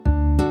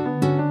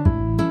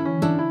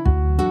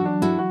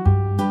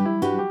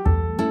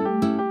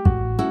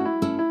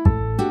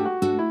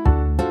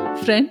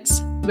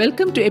friends.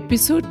 Welcome to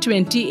episode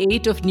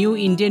 28 of New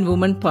Indian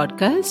Woman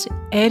podcast,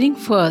 airing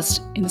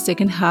first in the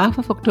second half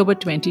of October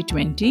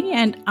 2020.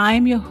 And I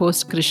am your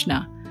host,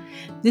 Krishna.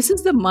 This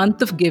is the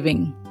month of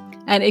giving,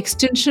 an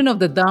extension of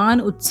the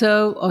Dan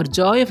Utsav or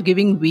Joy of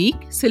Giving week,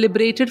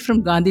 celebrated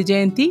from Gandhi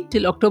Jayanti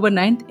till October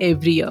 9th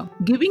every year.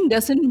 Giving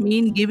doesn't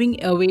mean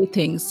giving away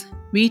things.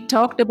 We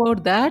talked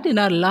about that in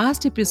our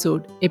last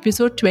episode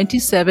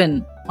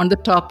 27, on the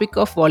topic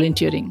of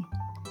volunteering.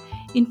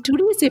 In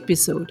today's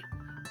episode,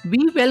 we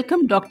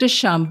welcome Dr.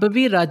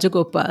 Shambhavi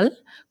Rajagopal,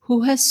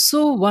 who has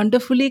so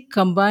wonderfully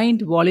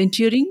combined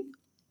volunteering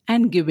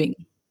and giving.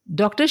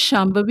 Dr.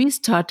 Shambhavi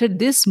started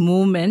this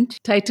movement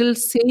titled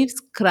Save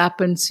Scrap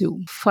and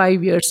Sue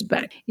 5 years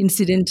back.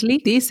 Incidentally,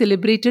 they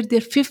celebrated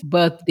their fifth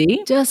birthday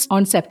just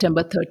on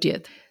September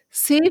 30th.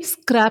 Save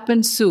Scrap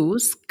and Sue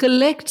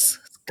collects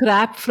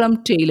scrap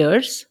from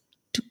tailors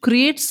to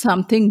create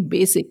something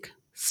basic,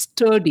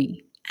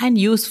 sturdy, and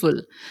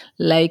useful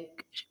like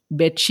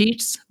bed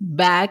sheets,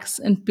 bags,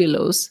 and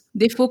pillows.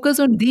 They focus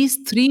on these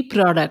three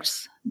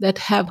products that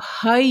have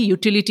high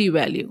utility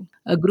value.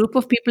 A group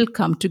of people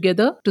come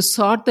together to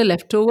sort the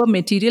leftover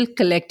material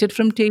collected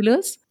from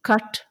tailors,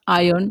 cut,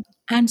 iron,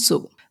 and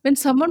sew. When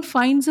someone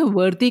finds a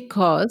worthy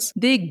cause,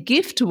 they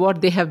gift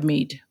what they have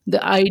made.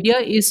 The idea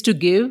is to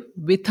give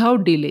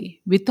without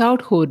delay,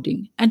 without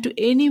hoarding, and to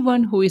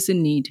anyone who is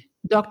in need.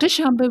 Dr.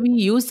 Shambhavi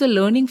used the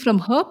learning from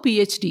her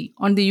PhD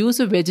on the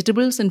use of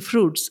vegetables and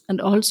fruits and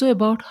also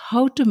about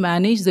how to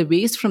manage the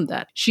waste from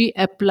that. She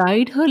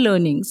applied her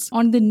learnings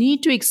on the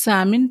need to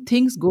examine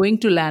things going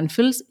to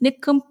landfills in a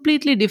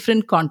completely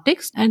different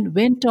context and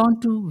went on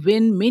to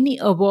win many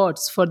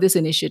awards for this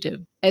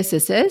initiative.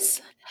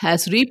 SSS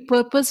has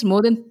repurposed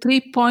more than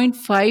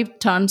 3.5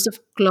 tons of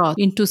cloth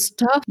into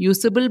stuff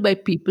usable by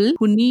people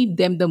who need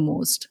them the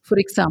most. For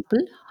example,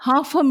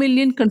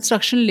 500,000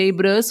 construction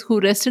laborers who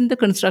rest in the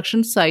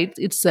construction site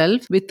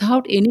itself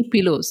without any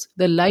pillows.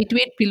 The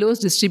lightweight pillows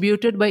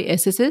distributed by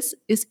SSS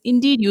is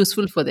indeed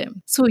useful for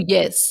them. So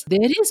yes, there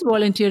is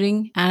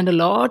volunteering and a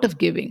lot of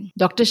giving.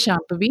 Dr.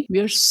 Shambhavi, we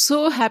are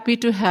so happy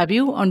to have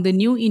you on the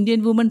New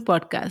Indian Woman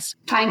podcast.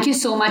 Thank you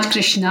so much,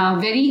 Krishna.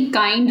 Very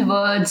kind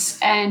words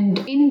and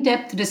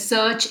in-depth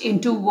research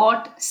into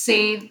what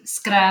save,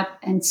 scrap,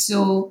 and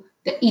sew,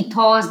 the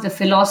ethos, the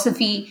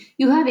philosophy.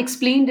 You have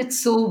explained it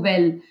so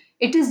well.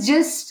 It is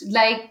just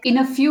like in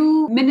a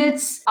few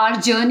minutes, our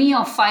journey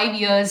of 5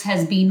 years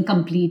has been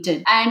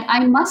completed. And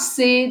I must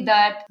say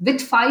that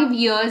with 5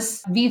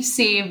 years, we've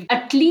saved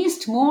at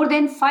least more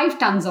than 5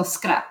 tons of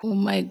scrap. Oh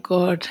my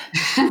God.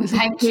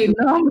 Thank you.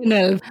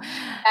 Phenomenal.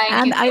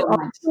 Thank you I so much.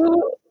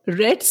 also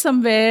read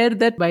somewhere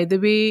that, by the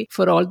way,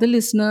 for all the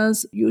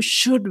listeners, you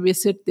should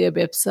visit their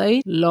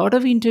website. Lot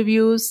of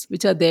interviews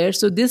which are there.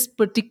 So this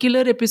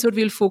particular episode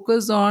will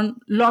focus on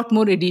lot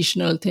more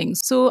additional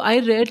things. So I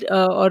read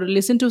or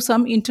listened to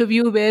some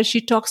interview where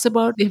she talks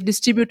about they've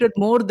distributed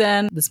more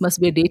than, this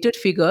must be a dated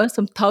figure,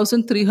 some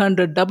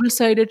 1,300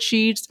 double-sided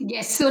sheets.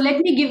 Yes, so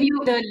let me give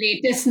you the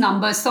latest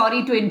numbers.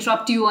 Sorry to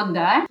interrupt you on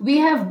that. We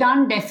have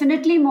done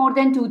definitely more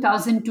than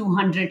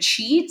 2,200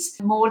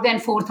 sheets, more than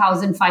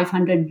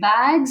 4,500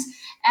 bags.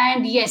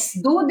 And yes,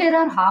 though there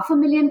are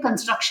 500,000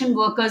 construction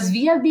workers,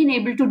 we have been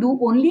able to do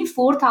only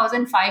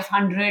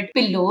 4,500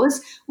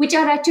 pillows, which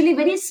are actually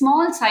very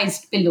small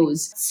sized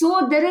pillows.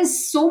 So there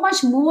is so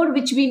much more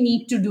which we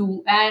need to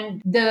do,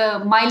 and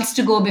the miles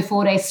to go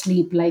before I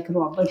sleep, like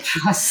Robert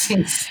Frost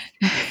says.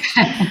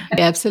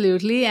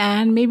 Absolutely.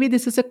 And maybe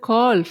this is a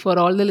call for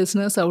all the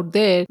listeners out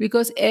there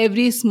because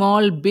every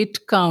small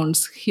bit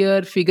counts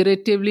here,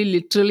 figuratively,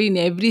 literally, in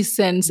every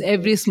sense,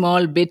 every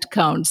small bit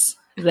counts.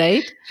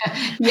 Right?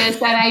 Yes,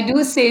 and I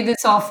do say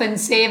this often,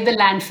 save the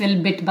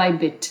landfill bit by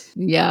bit.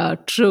 Yeah,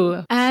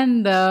 true.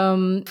 And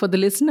for the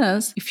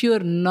listeners, if you're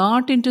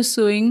not into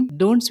sewing,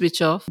 don't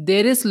switch off.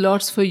 There is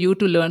lots for you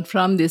to learn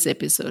from this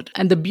episode.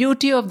 And the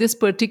beauty of this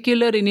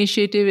particular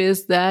initiative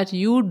is that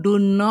you do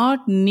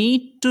not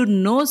need to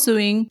know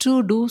sewing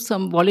to do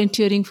some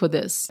volunteering for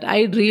this.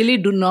 I really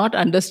do not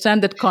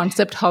understand that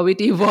concept, how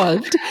it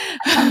evolved.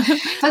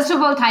 First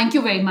of all, thank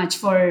you very much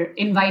for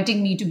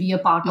inviting me to be a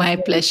part of My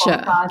pleasure.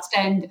 podcast.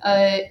 And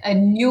a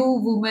new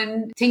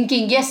woman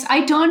thinking, yes,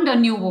 I turned a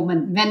new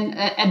woman when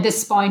at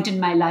this point in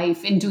my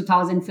life in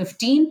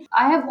 2015.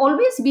 I have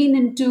always been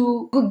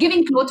into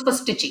giving clothes for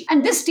stitching.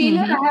 And this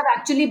tailor, I have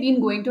actually been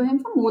going to him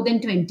for more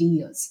than 20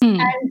 years.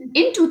 And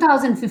in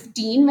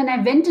 2015, when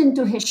I went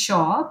into his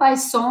shop, I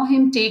saw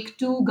him take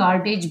 2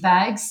 garbage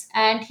bags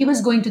and he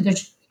was going to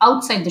the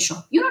outside the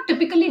shop. You know,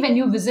 typically when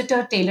you visit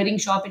a tailoring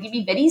shop, it will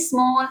be very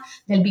small.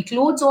 There'll be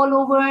clothes all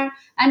over.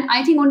 And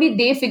I think only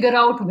they figure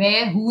out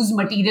where whose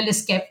material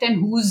is kept and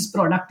whose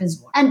product is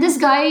what. And this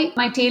guy,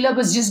 my tailor,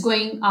 was just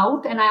going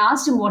out and I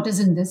asked him, what is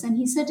in this? And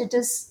he said, it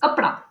is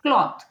kapra,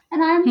 cloth.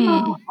 And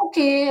I'm,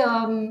 okay,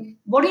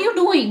 what are you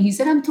doing? He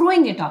said, I'm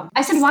throwing it out.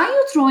 I said, why are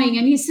you throwing?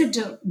 And he said,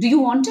 do you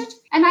want it?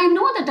 And I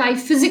know that I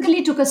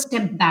physically took a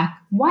step back.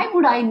 Why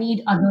would I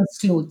need others'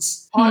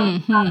 clothes? Or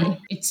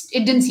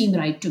it didn't seem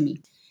right to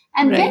me.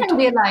 And then I Right.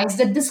 realized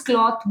that this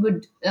cloth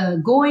would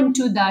go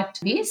into that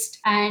waste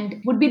and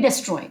would be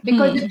destroyed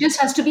because it Hmm. just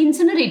has to be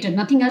incinerated.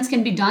 Nothing else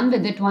can be done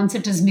with it once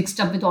it is mixed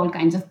up with all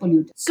kinds of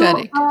pollutants. So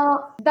Correct.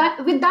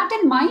 that with that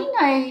in mind,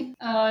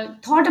 I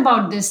thought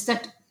about this,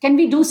 that can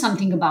we do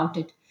something about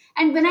it?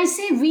 And when I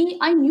say we,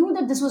 I knew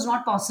that this was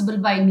not possible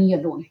by me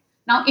alone.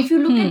 Now, if you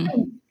look at Hmm.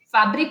 the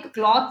fabric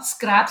cloth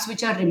scraps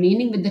which are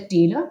remaining with the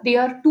tailor, they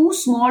are too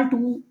small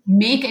to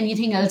make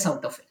anything else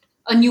out of it,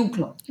 a new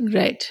cloth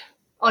Right.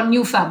 or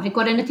new fabric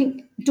or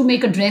anything to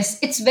make a dress.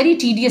 It's very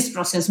tedious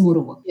process,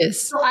 moreover.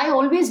 Yes. So I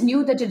always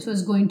knew that it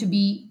was going to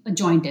be a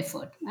joint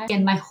effort.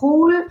 And my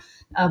whole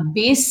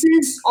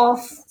basis of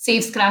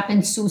Save Scrap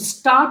and Sew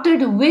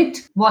started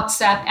with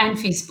WhatsApp and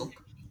Facebook.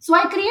 So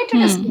I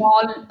created a Hmm.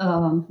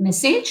 small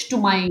message to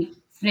my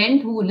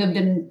friend who lived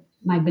in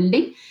my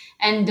building.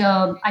 And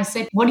I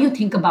said, what do you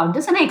think about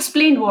this? And I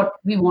explained what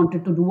we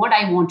wanted to do, what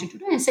I wanted to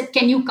do. And I said,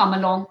 can you come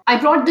along? I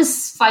brought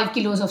this 5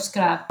 kilos of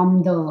scrap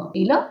from the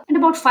tailor, and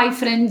about five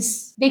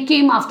friends, they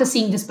came after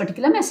seeing this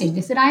particular message.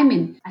 They said, I'm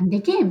in. And they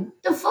came.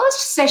 The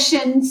first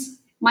sessions,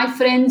 my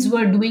friends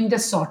were doing the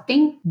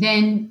sorting.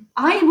 Then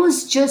I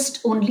was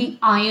just only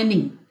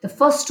ironing. The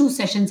first two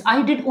sessions,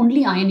 I did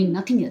only ironing,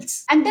 nothing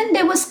else. And then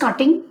there was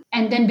cutting.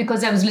 And then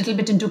because I was a little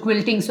bit into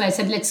quilting, so I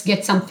said, let's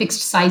get some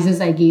fixed sizes.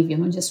 I gave,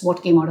 just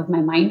what came out of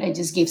my mind. I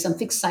just gave some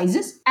fixed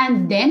sizes.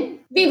 And then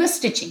we were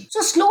stitching.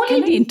 So slowly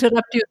Can I we,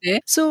 interrupt you there?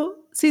 So,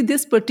 see,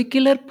 this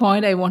particular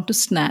point I want to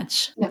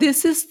snatch. yeah,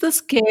 This is the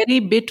scary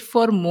bit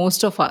for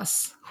most of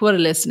us who are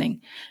listening.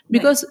 right.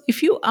 Because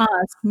if you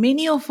ask,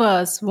 many of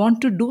us want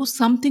to do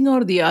something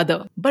or the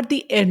other, but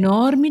the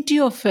enormity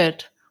of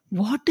it,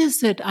 what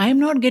is it?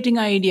 I'm not getting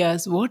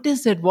ideas. What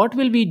is it? What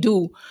will we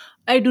do?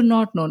 I do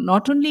not know.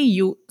 Not only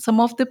you, some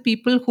of the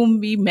people whom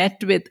we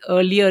met with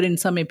earlier in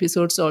some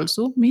episodes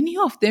also, many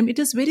of them, it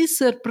is very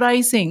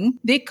surprising.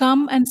 They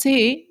come and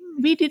say,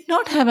 we did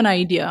not have an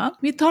idea.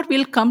 We thought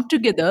we'll come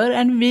together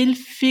and we'll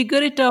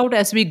figure it out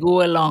as we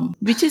go along,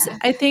 which is,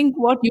 I think,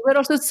 what you were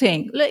also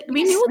saying. Like,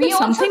 we Yes, knew we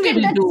there's also something we did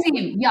will that do.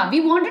 same. Yeah,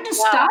 we wanted to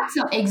Yeah. start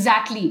some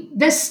exactly.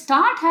 The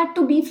start had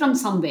to be from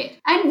somewhere,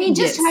 and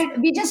Yes.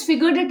 we just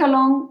figured it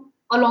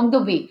along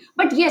the way.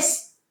 But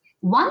yes,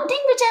 one thing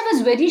which I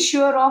was very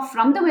sure of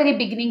from the very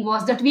beginning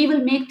was that we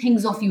will make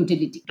things of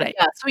utility. Right.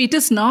 Yeah. So it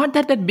is not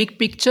that big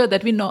picture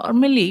that we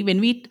normally, when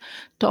we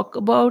talk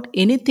about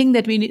anything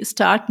that we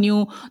start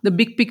new, the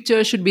big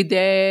picture should be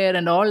there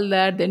and all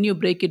that, then you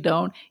break it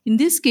down. In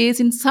this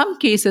case, in some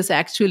cases,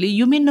 actually,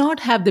 you may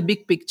not have the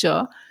big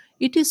picture.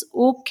 It is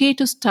okay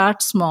to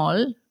start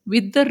small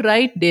with the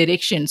right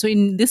direction. So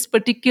in this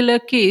particular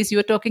case, you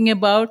are talking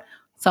about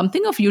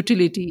something of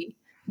utility.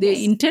 The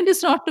Yes. intent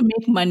is not to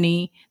make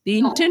money,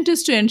 the No. intent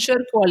is to ensure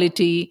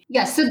quality.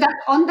 Yes, so that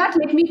on that,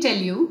 let me tell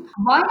you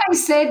why I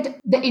said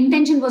the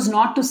intention was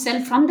not to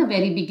sell from the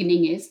very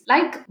beginning is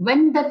like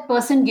when that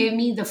person gave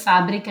me the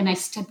fabric and I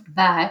stepped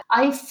back,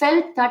 I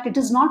felt that it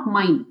is not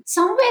mine.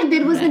 Somewhere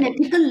there was an Right.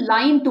 ethical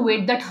line to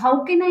it that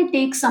how can I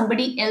take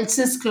somebody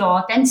else's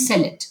cloth and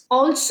sell it?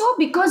 Also,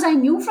 because I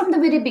knew from the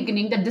very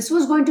beginning that this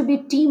was going to be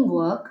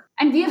teamwork,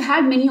 and we have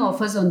had many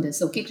offers on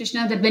this, okay,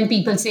 Krishna, that when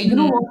people say, you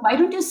know Hmm. what, why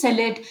don't you sell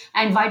it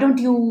and why don't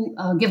you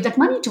give that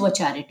money to a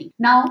charity?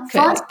 Now, first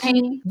Correct.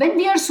 thing, when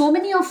we are so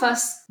many of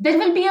us, there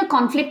will be a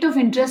conflict of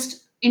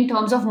interest in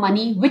terms of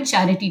money, which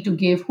charity to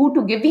give, who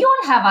to give. We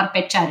all have our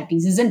pet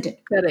charities, isn't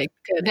it? Correct.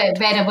 Correct.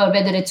 Wherever,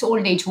 whether it's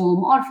old age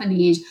home,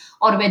 orphanage,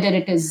 or whether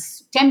it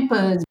is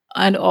temples.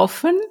 And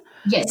often,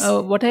 Yes,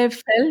 what I have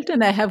felt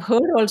and I have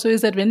heard also is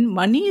that when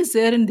money is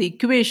there in the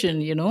equation,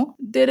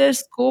 there is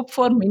scope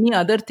for many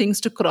other things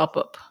to crop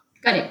up.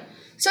 correct.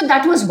 So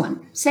that was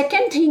one.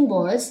 Second thing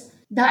was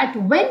that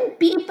when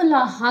people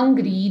are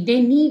hungry,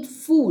 they need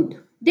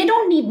food. They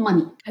don't need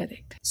money.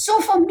 Correct. So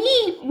for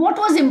me, what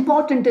was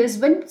important is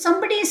when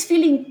somebody is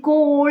feeling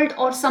cold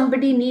or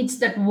somebody needs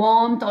that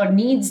warmth or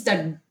needs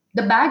that,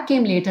 the bag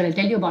came later, I'll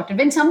tell you about it.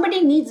 When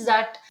somebody needs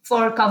that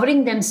for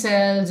covering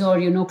themselves or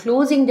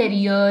closing their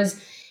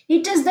ears,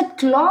 it is the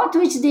cloth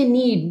which they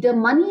need. The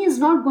money is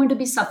not going to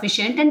be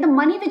sufficient, and the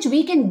money which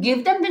we can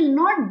give them will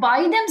not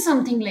buy them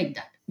something like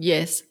that.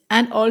 Yes.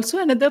 And also,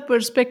 another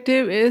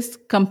perspective is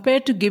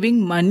compared to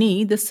giving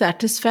money, the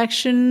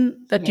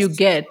satisfaction that you Yes.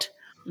 get.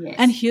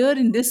 And Yes. here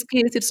in this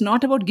case, it's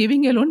not about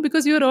giving alone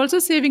because you're also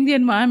saving the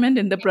environment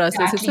in the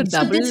process. It's a Exactly. So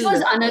double. this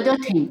was another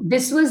thing.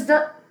 This was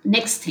the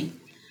next thing.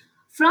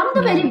 From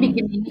the very Hmm.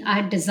 beginning, I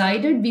had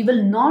decided we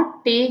will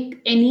not take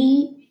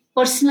any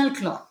personal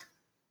cloth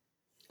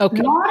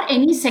Okay. nor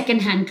any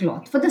second-hand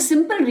cloth for the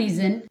simple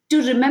reason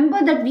to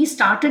remember that we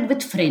started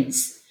with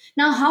friends.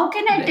 Now, how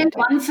can I tell Right.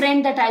 one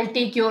friend that I'll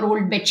take your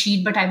old bed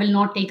sheet, but I will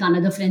not take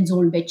another friend's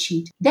old bed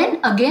sheet? Then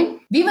again,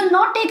 we will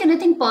not take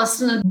anything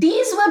personal.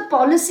 These were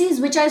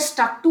policies which I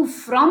stuck to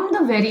from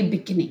the very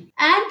beginning.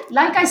 And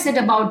like I said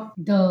about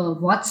the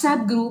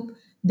WhatsApp group,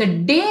 the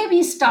day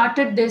we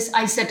started this,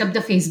 I set up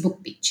the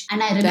Facebook page.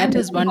 And I That remember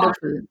is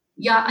wonderful.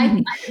 yeah, I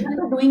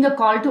remember doing a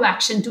call to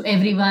action to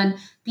everyone.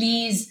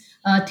 Please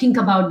think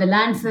about the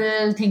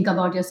landfill, think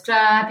about your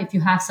scrap. If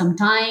you have some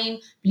time,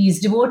 please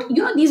devote.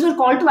 These were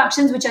call to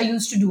actions which I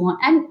used to do on.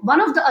 And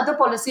one of the other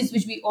policies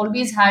which we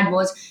always had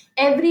was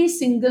every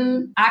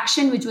single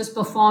action which was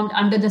performed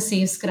under the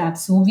Save Scrap.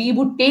 So we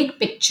would take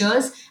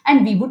pictures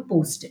and we would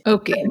post it.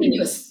 Okay.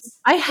 Continuous.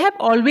 I have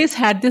always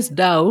had this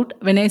doubt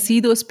when I see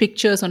those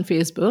pictures on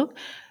Facebook.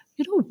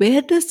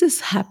 Where does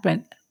this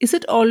happen? Is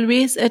it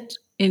always at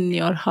in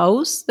your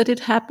house that it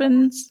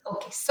happens?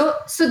 Okay, so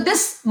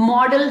this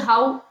model,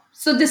 how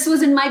so this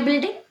was in my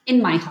building,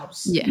 in my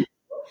house. Yeah.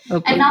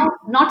 And Okay. now,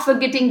 not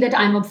forgetting that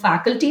I'm a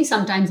faculty,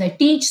 sometimes I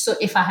teach. So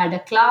if I had a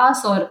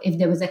class or if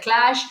there was a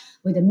clash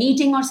with a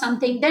meeting or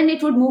something, then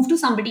it would move to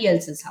somebody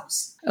else's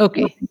house.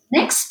 Okay.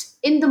 Next,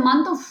 in the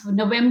month of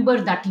November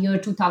that year,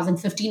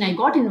 2015, I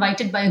got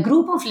invited by a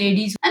group of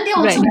ladies and they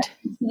also Right. had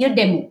to see a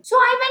demo. So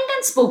I went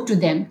and spoke to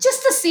them.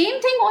 Just the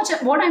same thing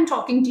what I'm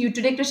talking to you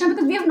today, Krishna,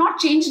 because we have not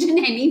changed in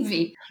any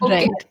way. Okay.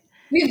 Right.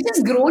 We've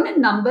just grown in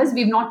numbers,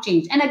 we've not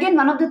changed. And again,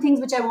 one of the things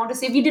which I want to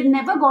say, we did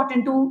never got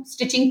into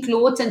stitching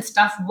clothes and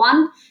stuff.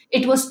 One,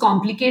 it was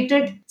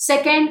complicated.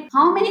 Second,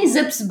 how many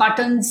zips,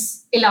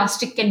 buttons,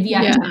 elastic can we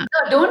actually?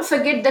 Yeah. Don't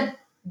forget that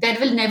there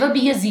will never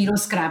be a zero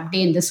scrap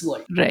day in this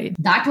world. Right.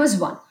 That was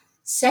one.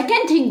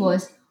 Second thing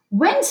was,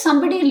 when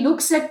somebody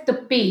looks at the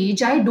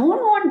page, I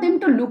don't want them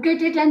to look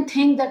at it and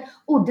think that,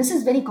 oh, this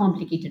is very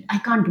complicated, I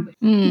can't do it.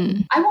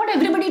 Mm. I want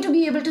everybody to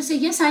be able to say,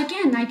 yes, I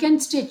can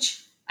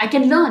stitch, I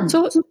can learn.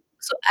 So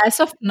as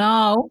of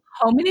now,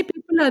 how many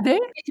people are there?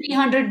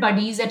 300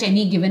 buddies at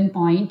any given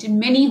point, and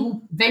many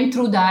who went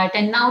through that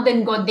and now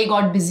then they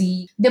got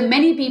busy. There are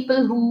many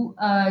people who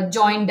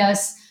joined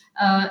us,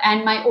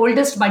 and my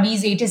oldest buddy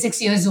is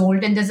 86 years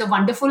old, and there's a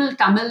wonderful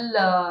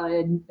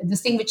Tamil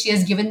this thing which she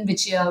has given,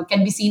 which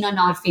can be seen on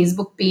our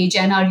Facebook page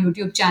and our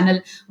YouTube channel,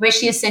 where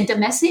she has sent a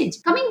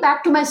message. Coming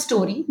back to my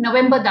story,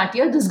 November that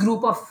year, this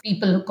group of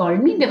people who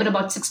called me, there were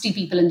about 60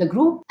 people in the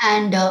group,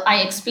 and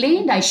I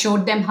explained, I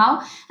showed them how.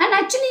 And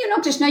actually,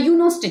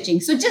 Krishna, stitching.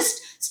 So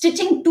just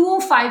stitching two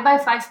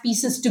 5x5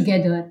 pieces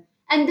together.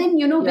 And then,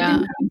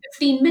 within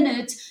 15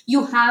 minutes,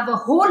 you have a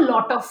whole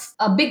lot of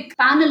a big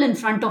panel in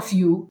front of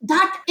you.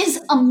 That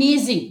is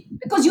amazing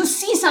because you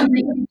see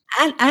something.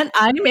 And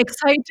I'm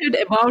excited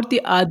about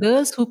the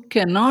others who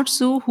cannot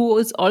sew, who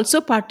is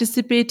also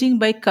participating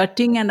by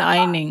cutting and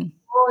ironing.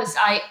 Course,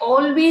 I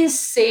always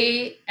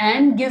say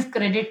and give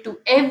credit to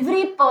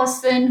every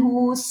person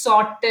who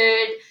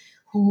sorted,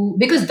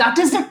 because that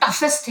is the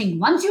toughest thing.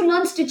 Once you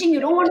learn stitching, you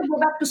don't want to go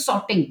back to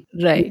sorting.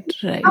 Right,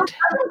 Now, right.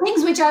 other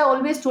things which I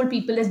always told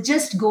people is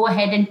just go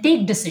ahead and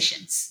take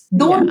decisions.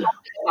 Don't Yeah. talk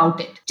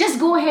about it. Just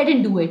go ahead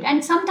and do it.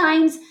 And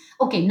sometimes,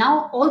 okay,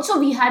 now also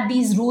we had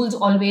these rules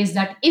always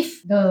that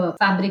if the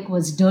fabric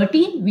was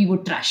dirty, we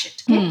would trash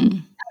it. Okay. Hmm.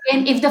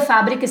 And if the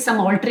fabric is some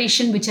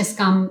alteration which has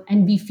come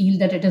and we feel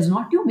that it is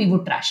not new, we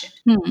would trash it.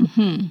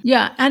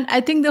 Yeah, and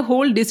I think the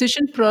whole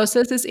decision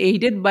process is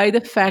aided by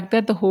the fact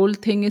that the whole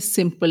thing is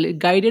simple,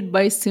 guided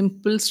by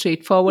simple,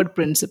 straightforward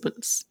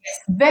principles.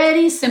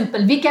 Very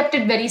simple. We kept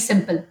it very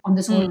simple on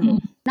this whole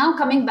group. Now,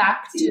 coming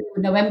back to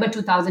November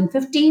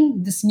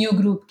 2015, this new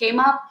group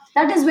came up.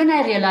 That is when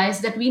I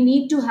realized that we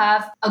need to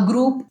have a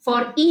group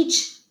for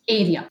each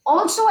area.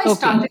 Also, I Okay.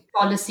 started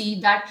policy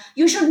that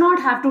you should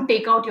not have to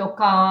take out your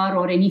car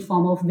or any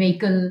form of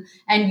vehicle,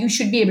 and you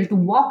should be able to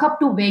walk up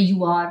to where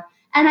you are.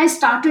 And I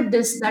started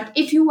this that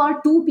if you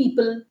are two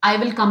people, I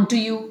will come to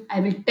you,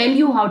 I will tell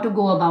you how to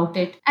go about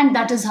it. And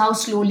that is how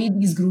slowly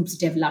these groups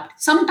developed.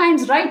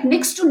 Sometimes, right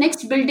next to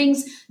next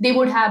buildings, they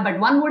would have, but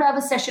one would have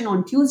a session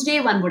on Tuesday,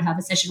 one would have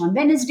a session on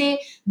Wednesday.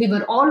 They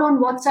were all on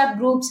WhatsApp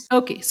groups.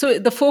 Okay, so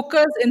the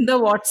focus in the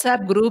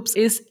WhatsApp groups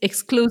is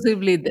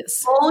exclusively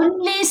this.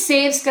 Only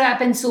save,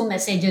 scrap, and sew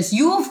messages.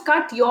 You've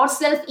cut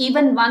yourself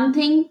even one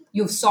thing,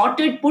 you've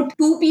sorted, put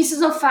two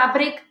pieces of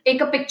fabric, take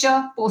a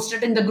picture, post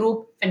it in the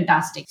group.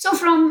 Fantastic. So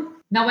from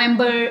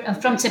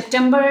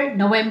September,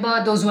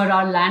 November, those were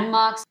our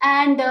landmarks.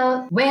 And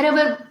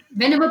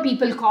whenever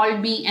people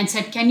called me and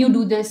said, can you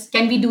do this?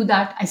 Can we do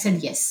that? I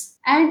said, yes.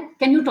 And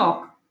can you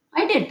talk?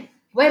 I did.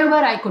 Wherever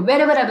I could,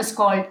 wherever I was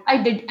called,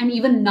 I did. And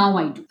even now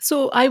I do.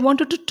 So I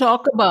wanted to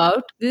talk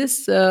about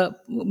this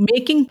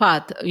making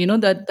path,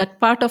 that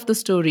part of the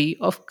story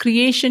of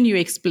creation you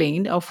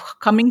explained, of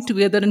coming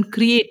together and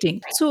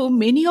creating. So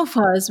many of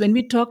us, when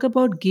we talk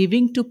about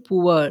giving to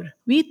poor,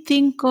 we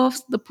think of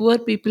the poor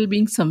people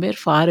being somewhere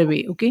far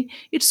away, okay?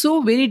 It's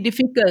so very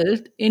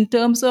difficult in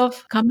terms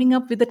of coming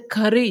up with that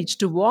courage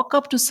to walk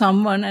up to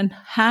someone and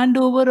hand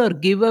over or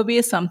give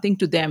away something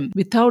to them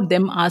without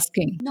them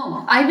asking.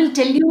 No, I will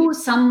tell you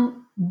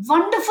some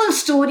wonderful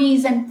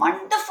stories and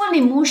wonderful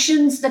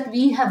emotions that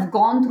we have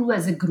gone through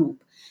as a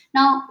group.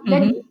 Now,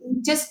 let me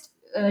just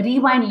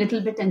rewind a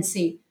little bit and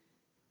say,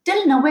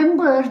 till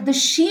November, the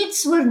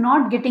sheets were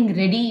not getting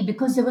ready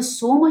because there was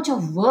so much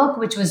of work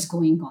which was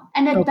going on.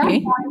 And at that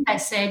Okay. point,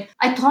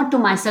 I thought to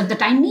myself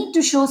that I need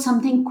to show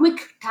something quick,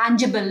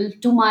 tangible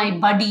to my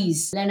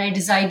buddies. And I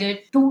decided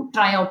to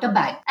try out a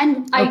bag.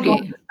 And I got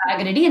Okay. the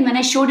bag ready. And when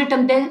I showed it to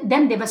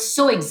them, they were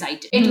so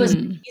excited. It was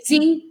Hmm.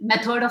 easy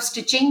method of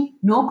stitching,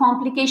 no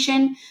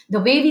complication. The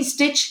way we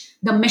stitch,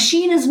 the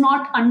machine is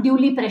not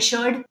unduly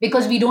pressured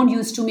because we don't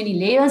use too many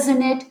layers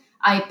in it.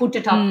 I put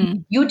it up Hmm.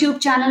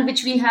 YouTube channel which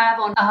we have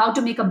on how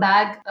to make a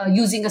bag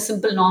using a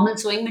simple normal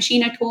sewing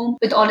machine at home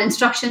with all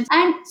instructions.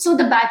 And so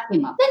the bag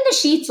came up. Then the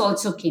sheets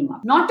also came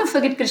up. Not to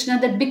forget, Krishna,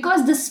 that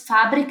because this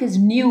fabric is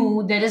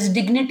new, there is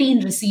dignity in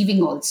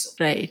receiving also.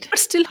 Right. But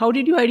still, how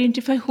did you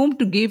identify whom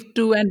to give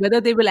to and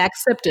whether they will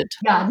accept it?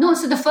 Yeah, no.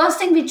 So the first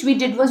thing which we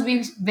did was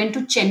we went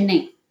to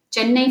Chennai.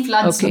 Chennai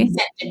floods, we Okay.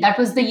 sent it. That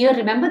was the year.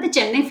 Remember the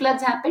Chennai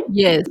floods happened?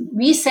 Yes.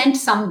 We sent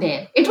some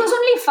there. It was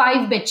only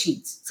 5 bed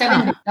sheets, seven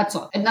Huh. bed, that's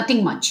all, and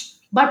nothing much.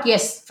 But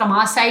yes, from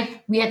our side,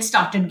 we had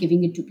started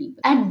giving it to people.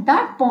 At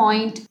that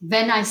point,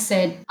 when I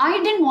said, I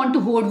didn't want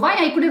to hoard, why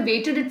I could have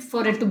waited it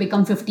for it to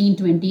become 15,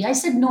 20. I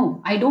said,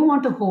 no, I don't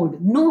want to hoard.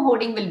 No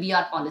hoarding will be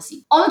our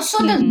policy. Also,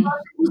 the Hmm.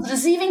 person who's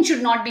receiving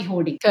should not be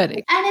hoarding.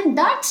 Correct. And in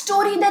that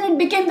story, then it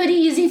became very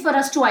easy for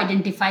us to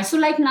identify. So,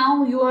 like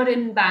now you are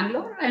in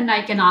Bangalore, and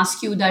I can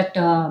ask you that,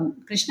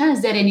 Krishna,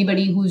 is there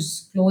anybody who's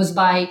close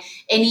by,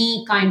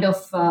 any kind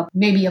of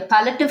maybe a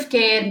palliative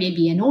care,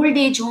 maybe an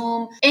old age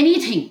home,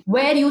 anything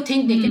where you think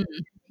they can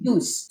Hmm.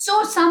 use.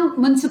 So some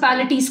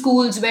municipality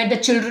schools where the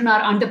children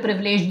are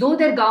underprivileged, though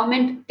their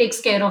government takes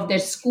care of their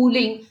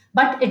schooling,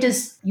 but it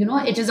is,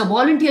 it is a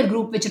volunteer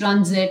group which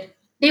runs it.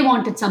 They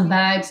wanted some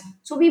bags.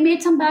 So we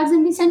made some bags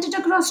and we sent it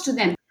across to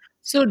them.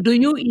 So, do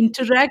you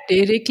interact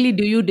directly?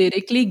 Do you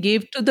directly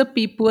give to the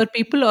poor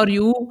people, or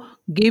you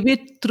give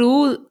it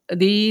through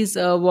these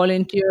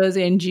volunteers,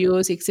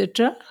 NGOs,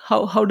 etc.?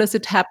 How does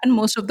it happen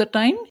most of the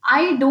time?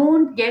 I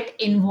don't get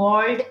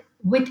involved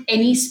with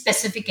any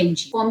specific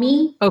NGO. For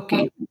me,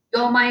 Okay.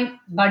 you're my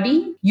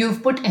buddy.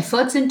 You've put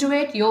efforts into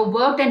it. You've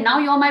worked, and now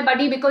you're my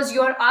buddy because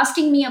you're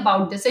asking me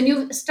about this and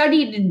you've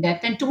studied in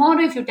depth. And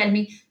tomorrow, if you tell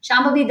me,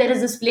 Shambhavi, there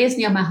is this place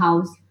near my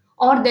house,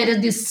 or there is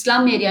this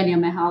slum area near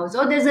my house,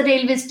 or there's a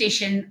railway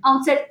station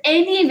outside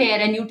anywhere,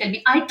 and you tell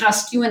me, I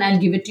trust you and I'll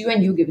give it to you,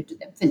 and you give it to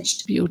them.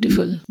 Finished.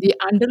 Beautiful. The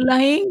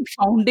underlying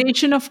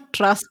foundation of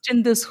trust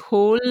in this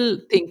whole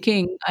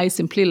thinking, I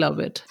simply love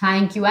it.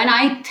 Thank you. And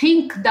I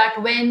think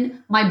that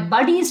when my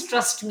buddies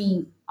trust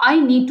me, I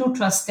need to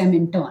trust them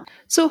in turn.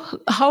 So,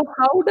 how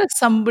does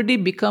somebody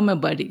become a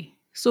buddy?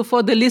 So,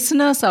 for the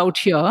listeners out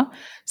here,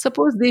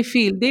 suppose they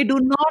feel they do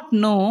not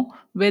know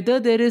whether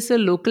there is a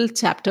local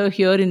chapter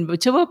here in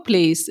whichever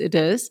place it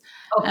is,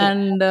 Okay.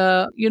 and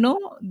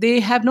they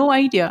have no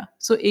idea.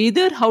 So,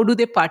 either how do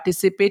they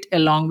participate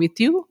along with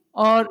you,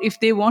 or if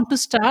they want to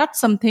start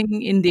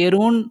something in their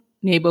own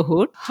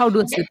neighborhood, how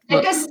does it Let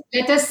work? us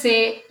let us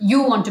say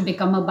you want to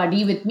become a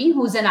buddy with me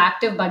who's an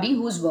active buddy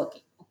who's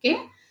working. Okay.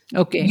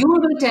 Okay. You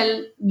will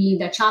tell me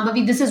that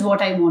Shambhavi, this is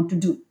what I want to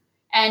do.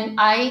 And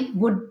I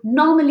would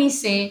normally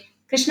say,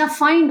 Krishna,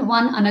 find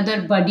one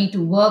another buddy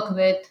to work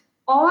with,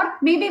 or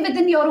maybe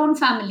within your own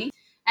family,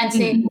 and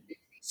say, Mhm.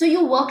 so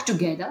you work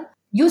together.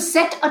 You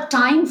set a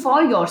time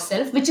for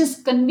yourself, which is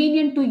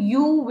convenient to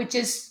you, which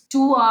is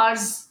 2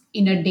 hours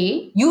in a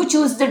day. You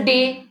choose the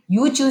day,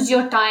 you choose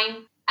your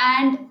time,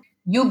 and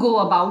you go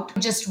about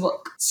just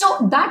work. So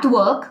that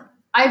work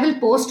I will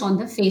post on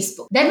the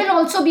Facebook. There will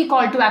also be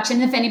call to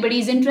action. If anybody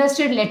is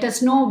interested, let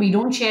us know. We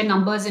don't share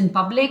numbers in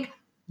public.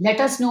 Let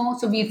us know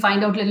so we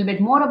find out a little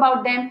bit more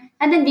about them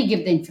and then we give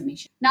the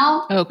information.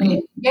 Now,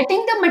 Okay.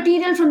 getting the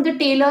material from the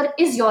tailor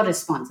is your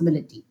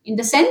responsibility in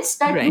the sense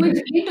that you Right.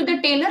 explain to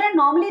the tailor and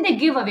normally they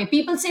give away.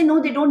 People say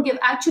no, they don't give.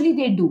 Actually,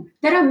 they do.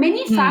 There are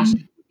many fashion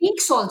Hmm.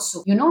 boutiques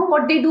also. You know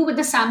what they do with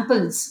the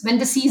samples when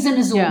the season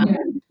is Yeah. over.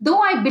 Though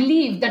I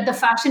believe that the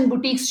fashion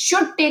boutiques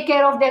should take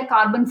care of their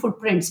carbon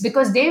footprints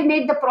because they've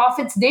made the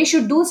profits, they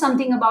should do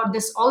something about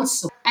this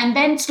also. And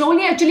then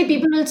slowly, actually,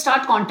 people will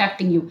start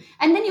contacting you.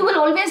 And then you will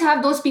always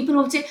have those people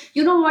who will say,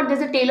 you know what,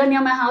 there's a tailor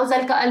near my house.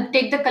 I'll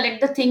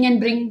collect the thing and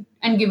bring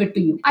and give it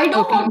to you. I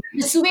don't Okay. want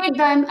to dissuade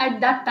them at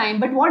that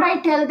time. But what I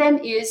tell them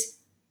is,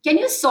 can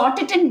you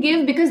sort it and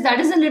give? Because that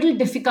is a little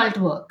difficult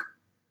work.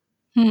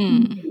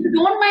 Hmm. If you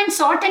don't mind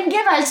sort and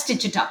give, I'll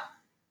stitch it up.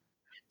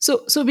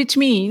 So which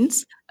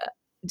means,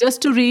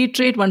 just to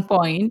reiterate one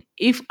point,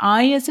 if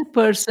I, as a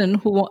person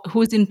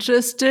who is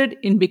interested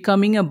in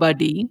becoming a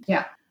buddy,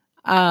 Yeah.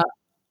 uh,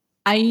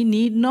 I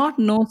need not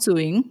know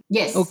sewing.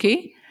 Yes.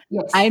 Okay,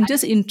 Yes. I'm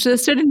just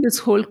interested in this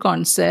whole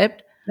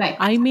concept. Right.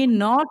 I may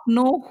not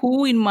know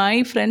who in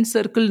my friend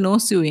circle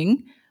knows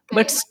sewing,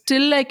 but Correct.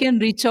 still I can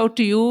reach out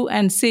to you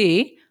and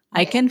say,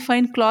 I Yes. can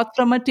find cloth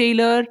from a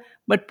tailor,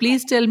 but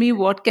please tell me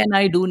what can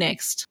I do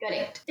next.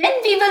 Correct. Then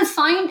we will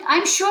find,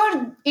 I'm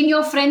sure in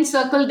your friend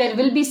circle, there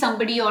will be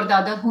somebody or the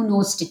other who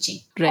knows stitching.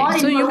 Or Right.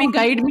 So in you your may own,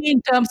 guide me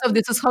in terms of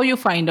this is how you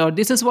find out.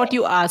 This is what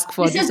you ask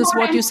for. this is This is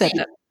what what I'm you set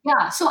saying. up.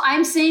 Yeah. So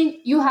I'm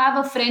saying you have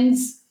a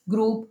friends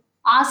group,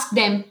 ask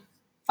them,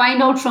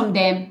 find out from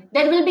them.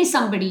 There will be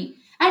somebody.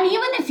 And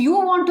even if you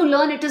want to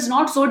learn, it is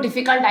not so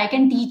difficult. I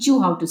can teach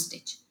you how to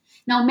stitch.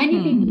 Now, many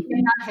people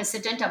Hmm. are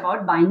hesitant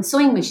about buying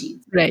sewing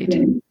machines. Right.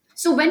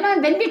 So when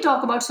we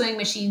talk about sewing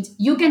machines,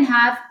 you can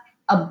have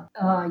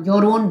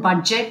your own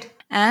budget.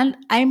 And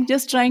I'm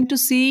just trying to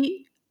see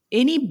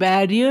any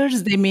barriers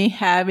they may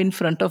have in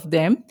front of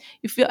them.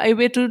 If I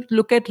were to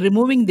look at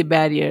removing the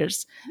barriers,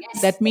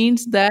 Yes, that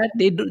means that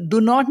they do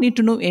not need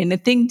to know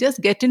anything.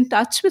 Just get in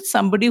touch with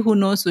somebody who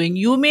knows sewing.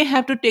 You may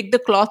have to take the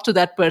cloth to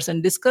that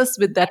person, discuss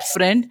with that yes,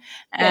 friend,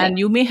 correct.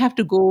 and you may have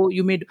to go.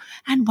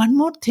 And one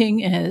more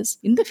thing is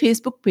in the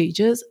Facebook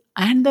pages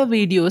and the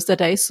videos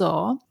that I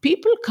saw,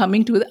 people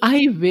coming to. I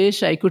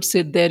wish I could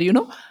sit there.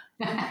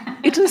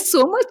 It was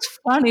so much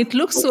fun. It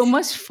looks so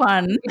much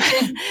fun It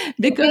is, it is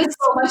because,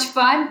 so much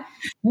fun.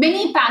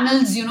 Many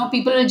panels,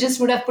 people will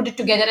just would have put it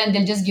together and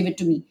they'll just give it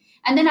to me.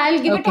 And then I'll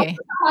give it off okay.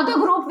 to some other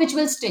group which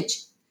will stitch.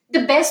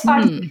 The best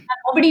part is Hmm.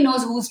 that nobody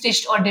knows who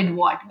stitched or did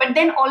what. But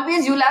then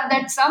always you'll have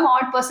that some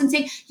odd person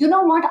saying, you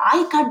know what,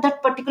 I cut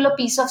that particular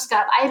piece of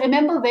scrap. I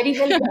remember very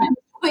well when I'm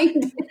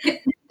doing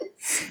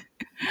this.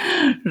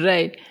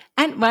 Right.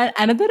 And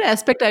another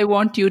aspect I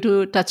want you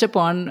to touch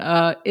upon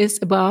is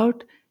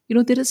about,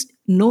 there is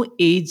no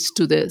age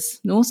to this,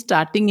 no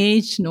starting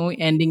age, no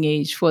ending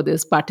age for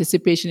this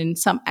participation in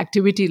some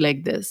activity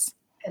like this.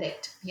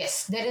 Correct.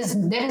 Yes, there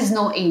is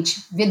no age.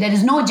 There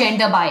is no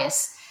gender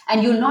bias,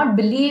 and you'll not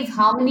believe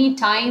how many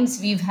times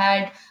we've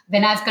had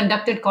when I've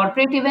conducted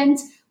corporate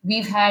events.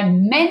 We've had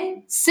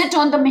men sit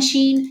on the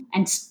machine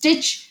and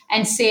stitch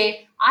and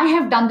say, "I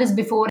have done this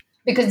before."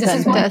 Because this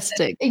is what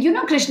Fantastic.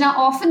 Krishna.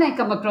 Often I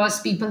come across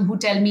people who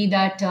tell me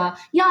that,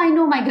 yeah, I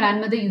know my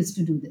grandmother used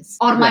to do this,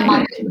 or my Right.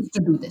 mother used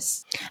to do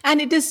this. And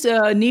it is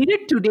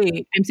needed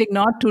today. I'm saying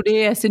not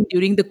today, as in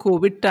during the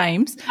COVID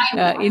times, I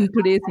know. in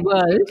today's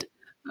world,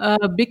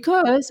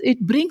 because it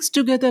brings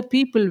together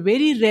people.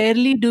 Very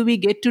rarely do we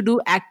get to do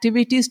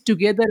activities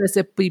together as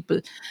a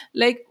people.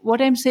 Like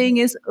what I'm saying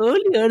is,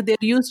 earlier there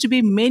used to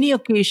be many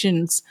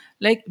occasions.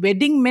 Like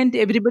wedding meant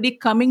everybody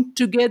coming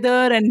together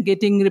and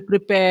getting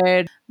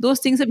prepared. Those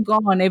things have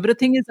gone.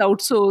 Everything is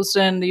outsourced,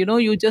 and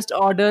you just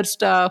order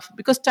stuff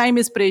because time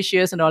is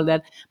precious and all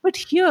that. But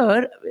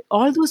here,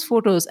 all those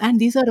photos, and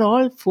these are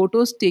all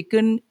photos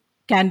taken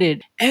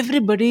candid.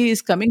 Everybody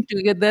is coming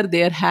together.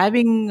 They are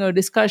having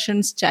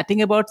discussions,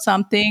 chatting about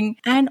something,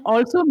 and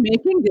also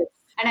making this.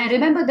 And I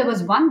remember there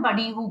was one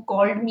buddy who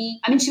called me.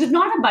 I mean, she was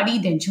not a buddy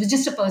then; she was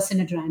just a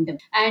person at random.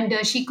 And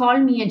she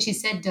called me and she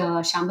said,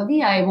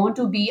 "Shambhavi, I want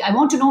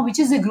to know which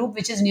is the group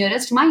which is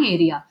nearest my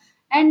area."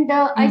 And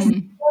I said,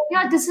 Hmm. "Oh,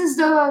 yeah, this is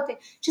the thing."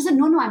 She said,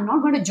 "No, I'm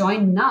not going to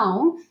join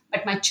now.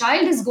 But my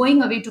child is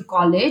going away to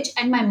college,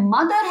 and my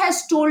mother has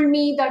told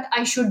me that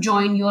I should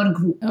join your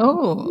group."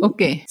 Oh,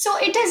 okay. So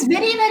it is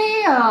very, very,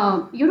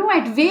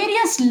 at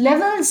various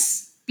levels,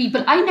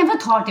 people. I never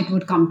thought it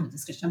would come to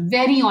this, Krishna.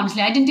 Very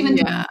honestly, I didn't even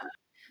think. Yeah.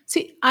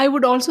 See, I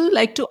would also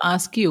like to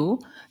ask you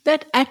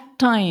that at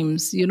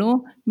times,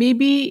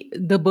 maybe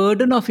the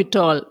burden of it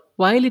all,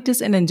 while it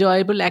is an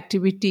enjoyable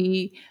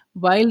activity,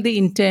 while the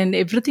intent,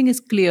 everything is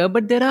clear,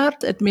 but there are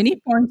at many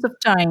points of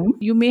time,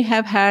 you may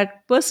have had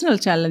personal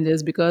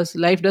challenges because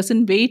life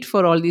doesn't wait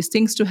for all these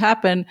things to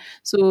happen.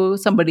 So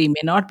somebody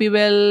may not be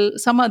well,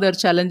 some other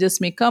challenges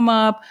may come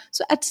up.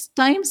 So at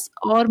times,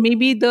 or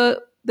maybe there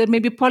may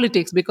be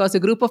politics because a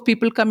group of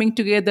people coming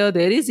together,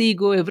 there is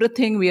ego,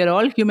 everything. We are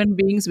all human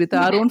beings with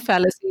our own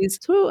fallacies.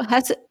 So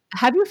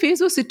have you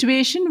faced a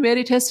situation where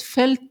it has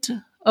felt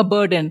a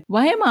burden?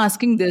 Why I'm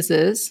asking this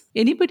is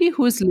anybody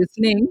who is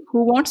listening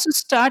who wants to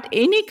start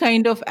any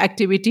kind of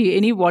activity,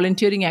 any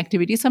volunteering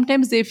activity,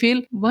 sometimes they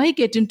feel, why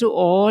get into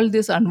all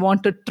this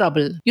unwanted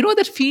trouble?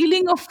 That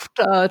feeling of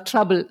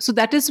trouble. So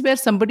that is where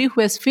somebody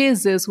who has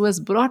faced this, who has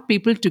brought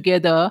people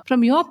together,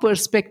 from your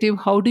perspective,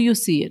 how do you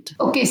see it?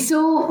 Okay,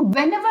 so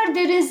whenever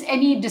there is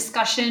any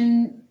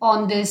discussion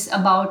on this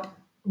about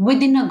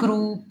within a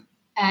group,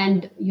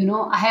 and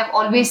I have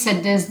always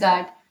said this,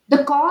 that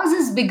the cause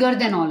is bigger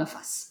than all of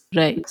us.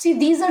 Right. See,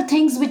 these are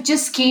things which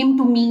just came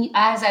to me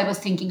as I was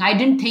thinking. I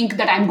didn't think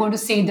that I'm going to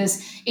say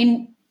this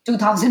in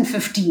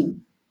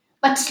 2015.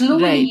 But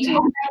slowly, Right. as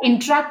I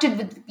interacted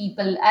with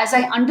people, as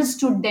I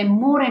understood them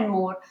more and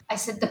more, I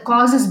said the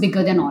cause is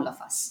bigger than all of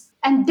us.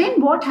 And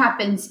then what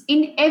happens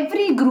in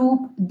every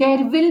group,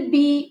 there will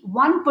be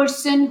one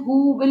person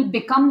who will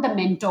become the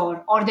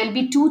mentor, or there'll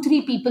be two,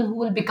 three people who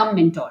will become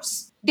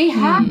mentors. They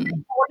have the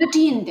Hmm.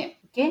 quality in them.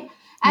 Okay.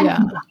 And Yeah.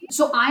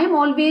 so I am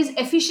always,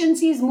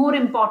 efficiency is more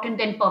important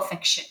than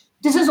perfection.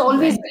 This has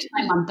always Right. been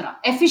my mantra.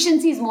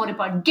 Efficiency is more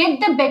important. Get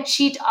the bed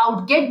sheet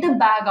out, get the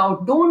bag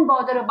out. Don't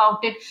bother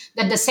about it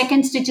that the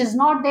second stitch is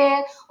not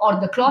there or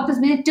the cloth is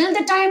made. Till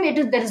the time it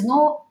is, there is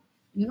no,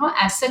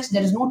 as such,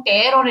 there is no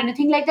tear or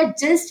anything like that.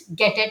 Just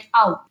get it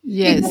out.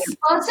 Because Yes. the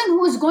person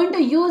who is going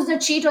to use the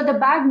sheet or the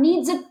bag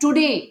needs it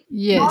today,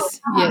 not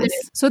Yes. some other day.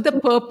 Yes. So the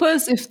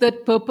purpose, if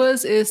that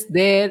purpose is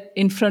there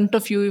in front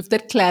of you, if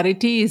that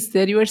clarity is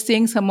there, you are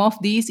saying some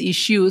of these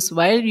issues,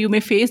 while you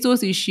may face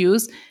those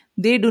issues,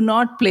 they do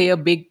not play a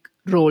big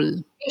role.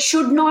 It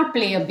should not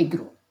play a big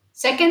role.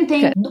 Second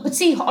thing,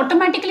 see,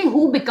 automatically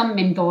who become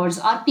mentors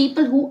are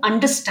people who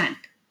understand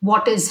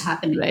what is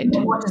happening, Right.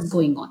 what is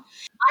going on.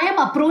 I am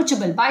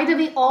approachable. By the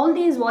way, all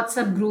these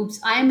WhatsApp groups,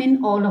 I am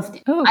in all of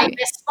them. I Okay.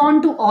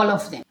 respond to all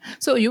of them.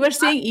 So you were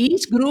saying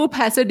each group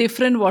has a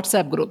different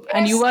WhatsApp group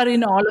and Yes, you are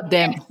in all of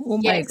them. yes,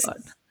 Oh my yes.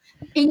 God.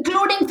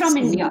 Including from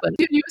India. Super.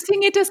 You're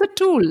using it as a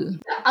tool.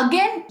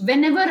 Again,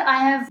 whenever I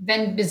have,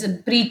 when this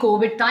is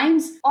pre-COVID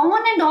times,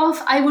 on and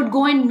off, I would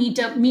go and meet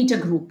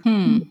a group.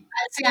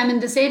 I'll say I'm in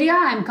this area,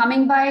 I'm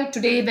coming by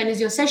today. When is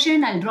your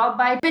session? I'll drop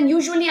by. And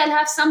usually I'll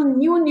have some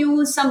new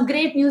news, some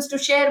great news to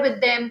share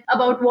with them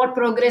about what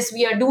progress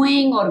we are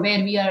doing or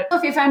where we are. So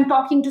if I'm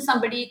talking to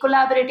somebody,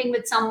 collaborating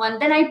with someone,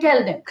 then I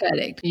tell them.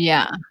 Correct.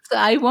 Yeah. So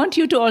I want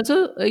you to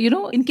also,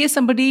 in case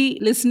somebody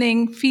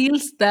listening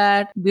feels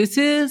that this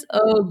is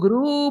a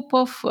group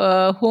of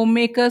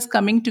homemakers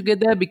coming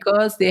together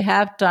because they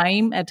have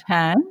time at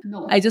hand,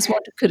 No. I just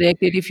want to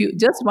correct it. If you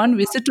just one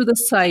visit to the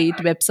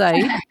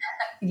website,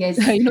 Yes.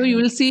 you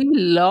will see a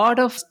lot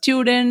of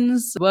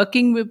students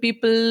working with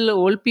people,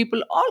 old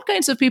people, all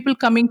kinds of people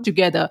coming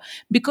together,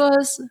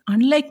 because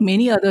unlike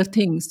many other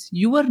things,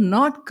 you are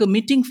not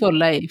committing for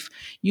life.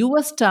 You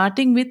are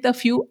starting with a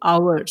few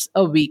hours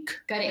a week.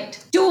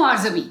 Correct. 2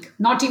 hours a week,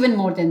 not even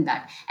more than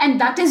that. And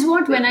that is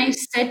what, when I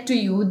said to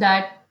you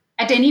that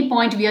at any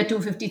point we are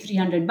 250,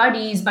 300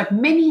 buddies, but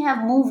many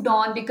have moved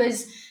on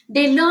because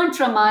they learned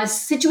from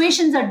us.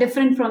 Situations are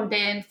different from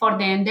them, for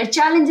them. Their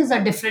challenges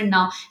are different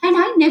now. And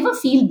I never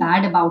feel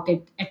bad about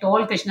it at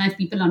all, Krishna, if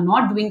people are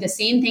not doing the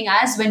same thing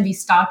as when we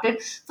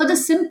started, for the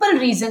simple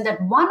reason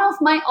that one of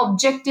my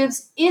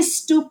objectives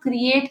is to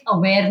create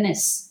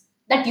awareness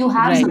that you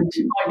have Right.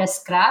 something called a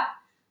scrap.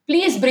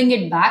 Please bring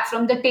it back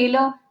from the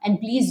tailor and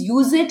please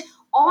use it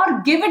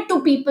or give it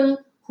to people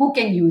who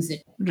can use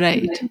it.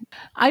 Right.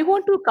 I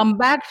want to come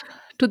back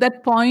to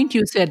that point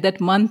you said, that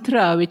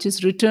mantra, which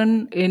is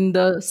written in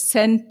the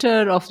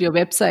center of your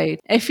website.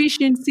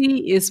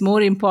 Efficiency is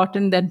more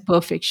important than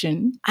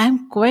perfection.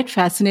 I'm quite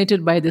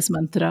fascinated by this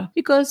mantra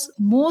because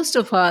most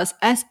of us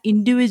as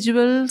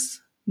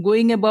individuals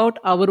going about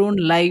our own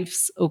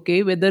lives,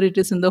 okay, whether it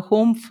is in the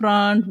home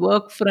front,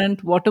 work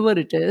front, whatever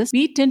it is,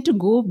 we tend to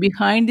go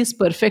behind this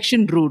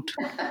perfection route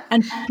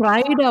and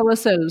pride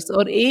ourselves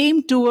or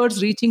aim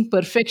towards reaching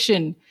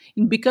perfection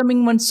in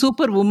becoming one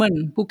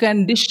superwoman who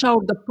can dish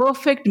out the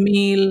perfect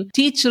meal,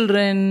 teach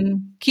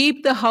children,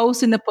 keep the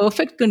house in a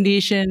perfect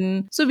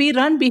condition. So we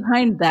run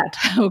behind that.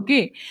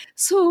 Okay.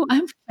 So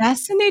I'm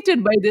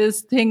fascinated by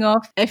this thing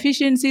of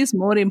efficiency is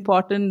more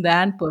important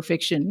than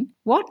perfection.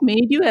 What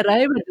made you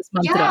arrive at this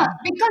Yeah, mantra?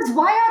 because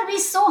why are we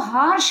so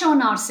harsh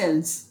on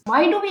ourselves?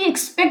 Why do we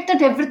expect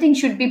that everything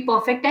should be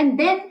perfect? And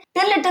then,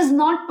 till it is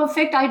not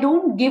perfect, I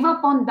don't give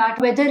up on that.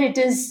 Whether it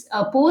is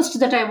a post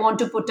that I want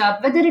to put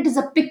up, whether it is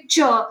a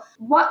picture,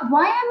 why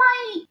am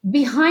I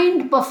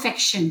behind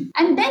perfection?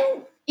 And then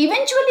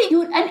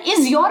eventually, and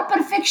is your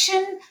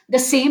perfection the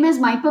same as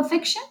my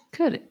perfection?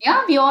 Correct.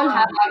 Yeah, we all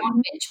have our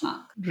own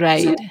benchmark. So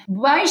Right.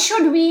 why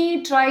should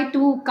we try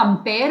to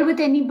compare with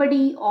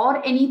anybody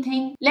or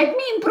anything? Let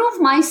me improve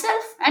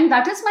myself, and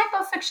that is my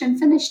perfection.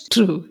 Finished.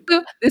 True.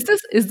 So this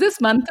is this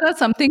mantra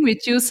something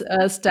which you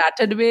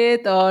started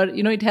with, or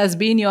it has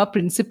been your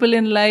principle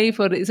in life,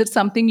 or is it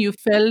something you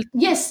felt?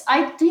 Yes,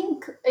 I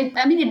think it,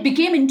 I mean, it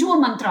became into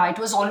a mantra. It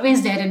was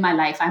always there in my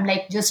life. I'm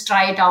like, just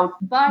try it out.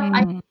 But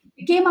I Hmm.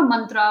 became a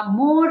mantra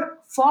more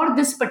for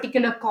this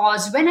particular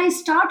cause when I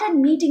started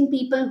meeting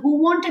people who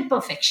wanted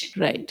perfection.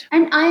 Right.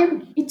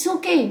 And it's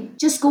okay.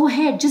 Just go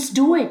ahead. Just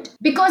do it.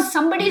 Because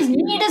somebody's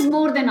need is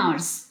more than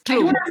ours. I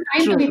don't True. have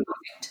time to True. be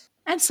perfect.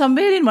 And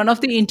somewhere in one of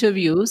the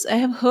interviews, I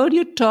have heard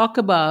you talk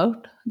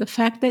about the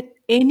fact that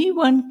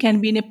anyone can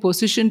be in a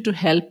position to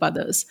help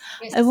others.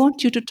 I Yes.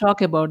 want you to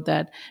talk about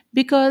that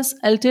because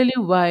I'll tell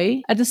you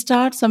why. At the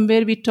start,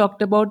 somewhere we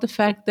talked about the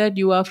fact that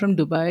you are from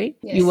Dubai,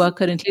 you Yes. are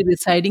currently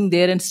residing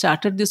there and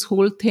started this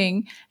whole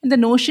thing. And the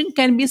notion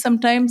can be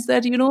sometimes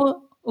that,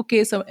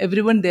 okay, so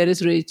everyone there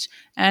is rich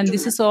and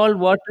this True. is all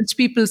what rich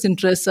people's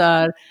interests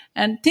are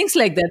and things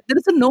like that. There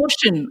is a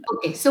notion.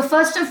 Okay, so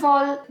first of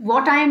all,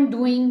 what I am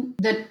doing,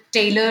 the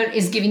tailor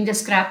is giving the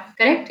scrap,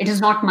 correct? It is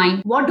not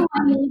mine. What do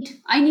I need?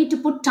 I need to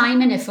put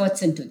time and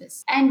efforts into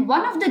this. And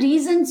one of the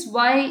reasons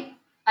why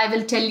I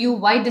will tell you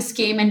why this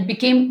came and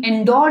became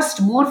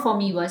endorsed more for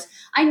me was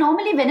I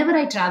normally, whenever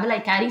I travel, I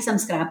carry some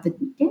scrap with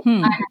me. Okay?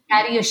 I Hmm.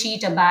 carry a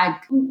sheet, a bag.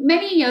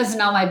 Many years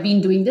now I've been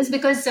doing this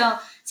because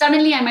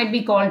suddenly I might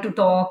be called to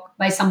talk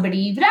by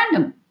somebody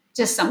random,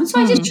 just some. So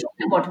I just Hmm. show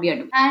them what we are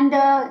doing. And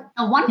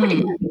one Hmm.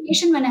 particular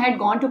occasion when I had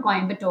gone to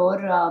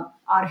Coimbatore,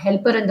 our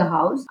helper in the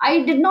house,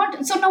 I did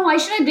not. So now why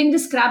should I bring the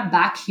scrap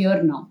back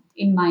here now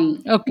in my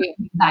Okay.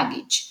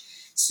 baggage?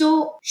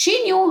 So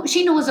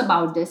she knows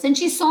about this and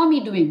she saw me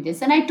doing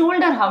this and I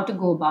told her how to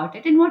go about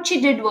it. And what she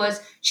did was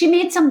she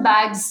made some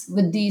bags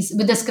with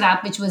the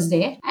scrap which was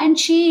there and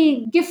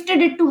she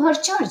gifted it to her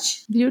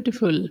church.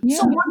 Beautiful.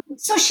 So, Yeah.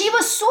 so she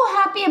was so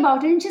happy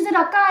about it. And she said,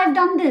 Akka, I've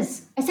done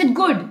this. I said,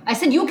 good. I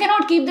said, you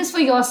cannot keep this for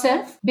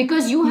yourself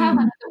because you have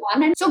Hmm. another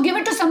one. And so give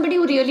it to somebody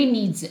who really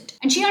needs it.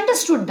 And she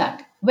understood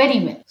that very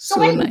well. So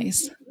So when,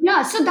 nice.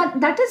 yeah, so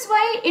that is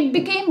why it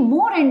became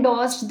more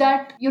endorsed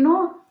that, you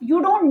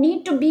don't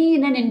need to be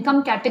in an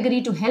income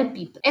category to help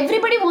people.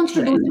 Everybody wants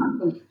to do Right.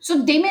 something. So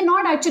they may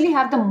not actually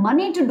have the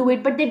money to do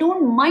it, but they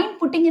don't mind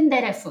putting in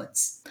their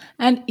efforts.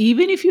 And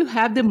even if you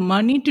have the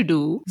money to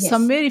do, Yes.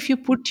 somewhere if you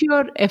put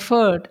your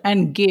effort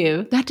and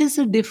give, that is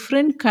a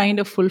different kind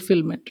of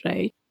fulfillment,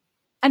 right?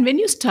 And when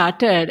you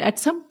started, at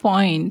some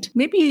point,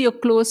 maybe your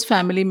close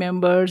family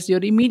members,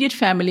 your immediate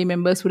family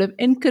members would have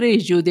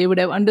encouraged you. They would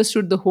have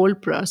understood the whole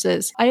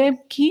process. I am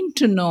keen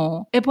to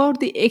know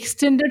about the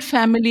extended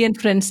family and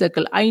friend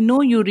circle. I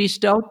know you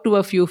reached out to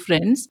a few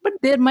friends, but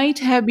there might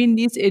have been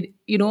these,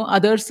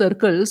 other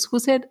circles who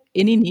said,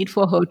 any need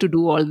for her to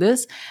do all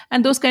this?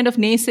 And those kind of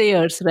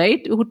naysayers,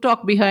 right, who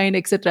talk behind,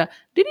 etc.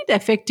 Did it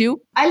affect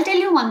you? I'll tell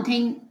you one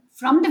thing.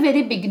 From the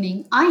very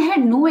beginning, I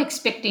had no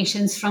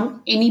expectations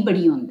from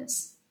anybody on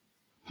this.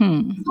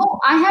 Hmm. So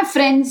I have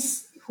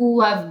friends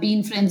who have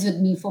been friends with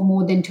me for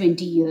more than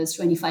 20 years,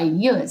 25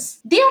 years.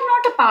 They are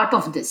not a part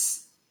of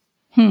this.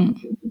 Hmm.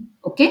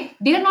 Okay?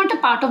 They are not a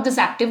part of this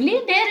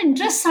actively. Their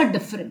interests are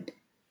different.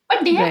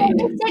 But they have Right.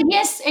 always said,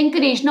 yes,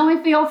 encourage. Now,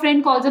 if your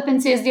friend calls up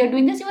and says they are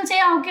doing this, you will say,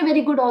 ah, okay,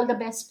 very good, all the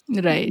best.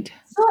 Right.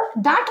 So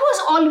that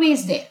was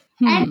always there.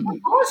 And for Hmm.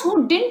 those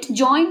who didn't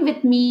join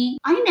with me,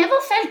 I never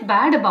felt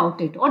bad about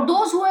it. Or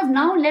those who have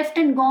now left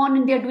and gone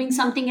and they're doing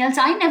something else,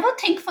 I never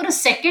think for a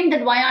second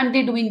that why aren't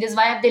they doing this?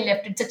 Why have they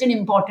left it? Such an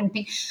important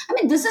thing. I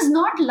mean, this is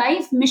not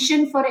life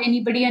mission for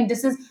anybody. And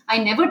this is, I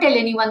never tell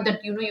anyone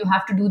that, you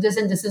have to do this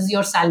and this is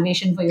your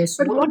salvation for your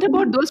But soul. what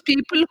about those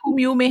people whom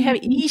you may have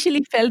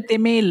initially felt they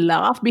may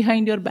laugh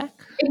behind your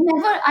back? It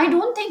never, I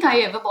don't think I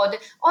ever bothered.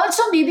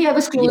 Also, maybe I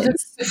was closer to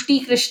Yes.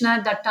 50, Krishna,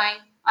 at that time.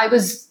 I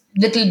was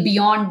little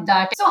beyond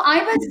that. So I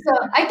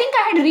think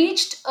I had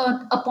reached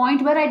a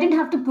point where I didn't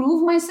have to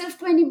prove myself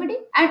to anybody.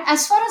 And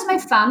as far as my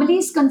family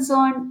is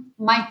concerned,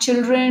 my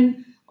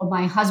children, or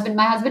my husband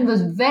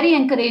was very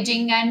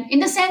encouraging. And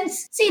in the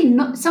sense, see,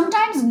 no,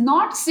 sometimes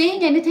not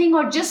saying anything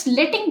or just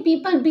letting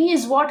people be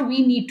is what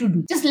we need to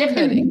do. Just let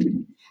them Correct. be.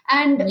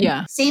 And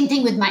Yeah. same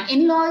thing with my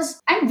in-laws.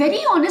 And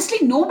very honestly,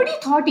 nobody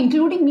thought,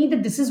 including me,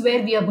 that this is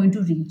where we are going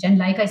to reach. And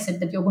like I said,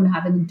 that you're going to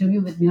have an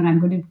interview with me or I'm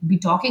going to be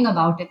talking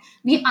about it.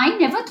 I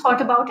never thought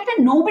about it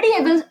and nobody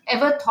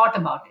ever thought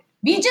about it.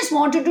 We just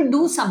wanted to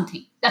do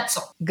something. That's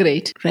all.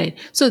 Great. Right.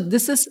 So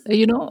this is,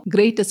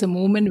 great as a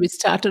movement which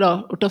started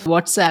out of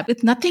WhatsApp.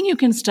 With nothing, you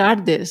can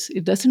start this.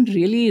 It doesn't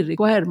really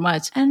require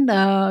much. And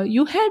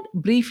you had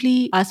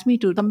briefly asked me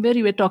to, somewhere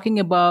you were talking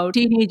about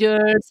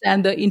teenagers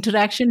and the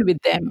interaction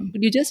with them.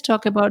 Could you just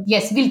talk about?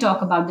 Yes, we'll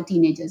talk about the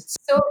teenagers.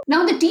 So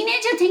now the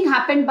teenager thing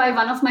happened by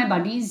one of my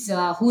buddies,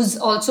 who's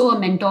also a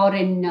mentor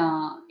in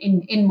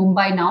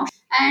Mumbai now,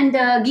 and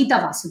Geeta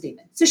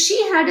Vasudevan. So she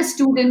had a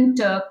student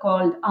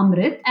called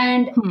Amrit,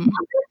 and Hmm.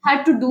 Amrit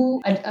had to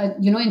do,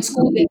 in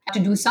school they had to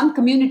do some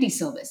community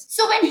service.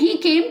 So when he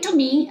came to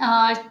me,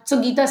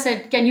 so Geeta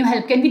said, "Can you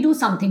help? Can we do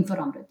something for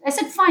Amrit?" I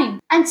said, "Fine."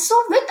 And so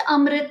with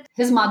Amrit,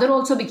 his mother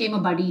also became a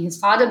buddy. His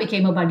father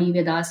became a buddy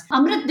with us.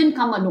 Amrit didn't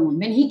come alone.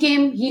 When he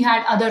came, he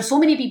had so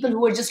many people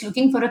who were just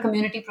looking for a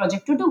community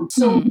project to do.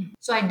 So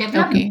I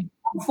developed Okay.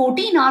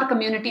 14-hour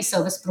community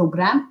service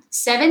program,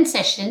 7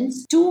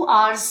 sessions, 2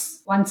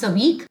 hours once a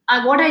week.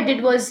 What I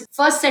did was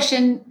first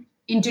session,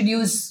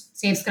 introduce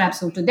Save Scrap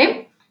So to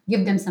them,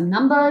 give them some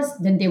numbers,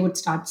 then they would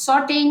start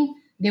sorting,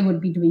 they would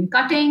be doing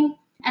cutting.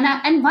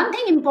 And one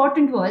thing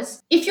important was,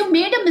 if you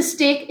made a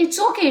mistake, it's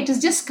okay. It is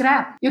just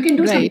scrap. You can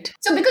do something. Right.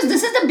 So because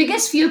this is the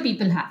biggest fear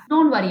people have,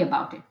 don't worry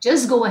about it.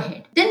 Just go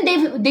ahead. Then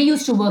they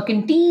used to work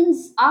in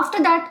teams.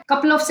 After that,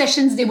 couple of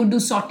sessions, they would do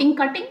sorting,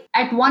 cutting.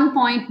 At one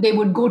point, they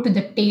would go to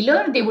the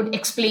tailor. They would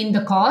explain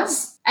the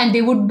cause. And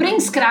they would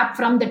bring scrap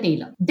from the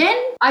tailor. Then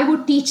I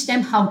would teach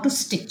them how to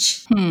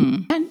stitch.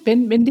 And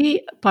when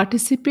they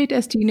participate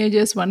as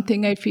teenagers, one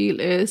thing I feel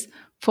is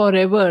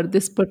forever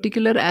this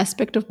particular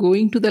aspect of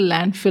going to the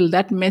landfill,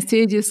 that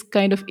message is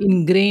kind of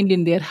ingrained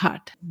in their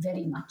heart.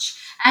 Very much.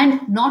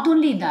 And not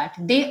only that,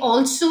 they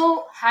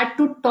also had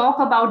to talk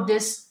about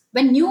this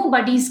when new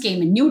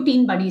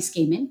teen buddies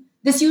came in.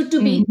 This used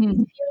to be Hmm.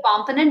 a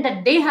component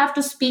that they have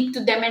to speak to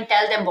them and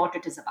tell them what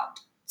it is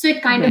about. So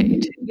it kind of,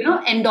 Right.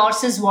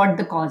 endorses what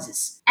the cause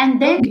is.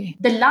 And then Okay.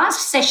 the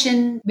last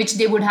session, which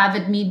they would have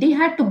with me, they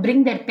had to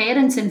bring their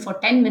parents in for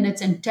 10 minutes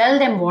and tell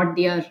them what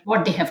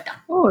they have done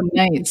Oh,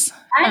 nice.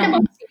 and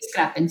about safe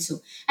scrap and so.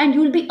 And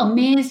you'll be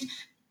amazed.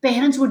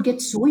 Parents would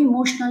get so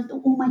emotional.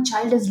 Oh, my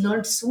child has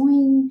learned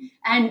sewing.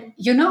 And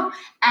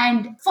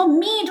for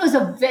me, it was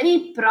a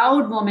very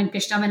proud moment,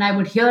 Krishna, when I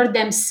would hear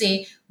them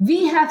say,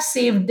 we have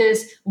saved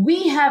this,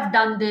 we have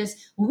done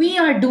this, we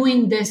are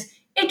doing this.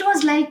 it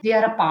was like they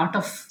are a part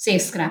of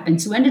Save Scrap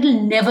and Sue, and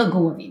it'll never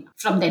go away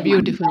from that one.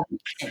 Beautiful.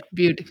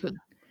 Beautiful.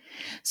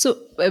 So,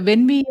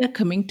 when we are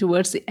coming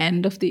towards the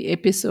end of the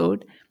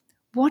episode,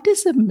 what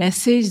is the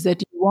message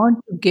that you want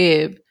to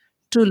give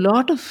to a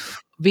lot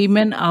of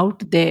women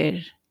out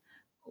there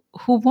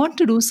who want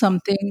to do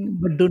something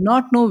but do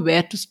not know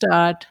where to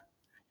start,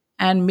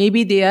 and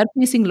maybe they are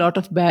facing a lot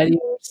of barriers?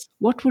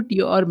 What would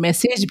your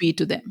message be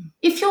to them?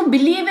 If you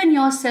believe in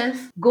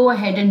yourself, go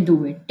ahead and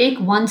do it. Take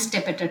one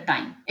step at a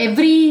time.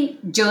 Every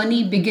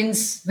journey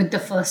begins with the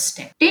first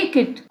step. Take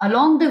it.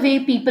 Along the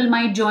way, people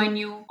might join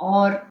you,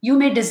 or you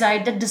may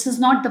decide that this is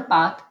not the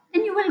path.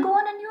 Then you will go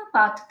on a new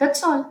path.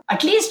 That's all.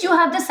 At least you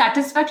have the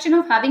satisfaction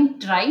of having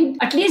tried.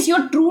 At least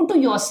you're true to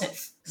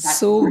yourself.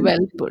 So well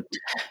put.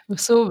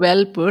 So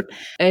well put.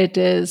 It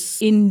is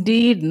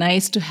indeed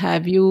nice to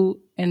have you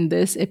in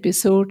this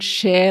episode.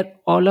 Share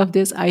all of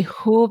this. I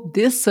hope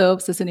this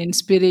serves as an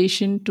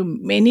inspiration to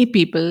many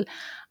people.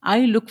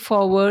 I look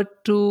forward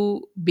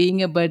to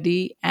being a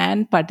buddy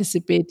and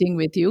participating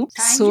with you.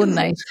 Thank So you.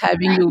 nice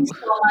having Thank you. you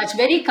so much.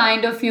 Very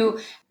kind of you,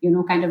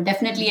 kind of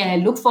definitely. And I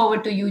look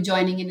forward to you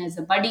joining in as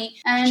a buddy.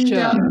 And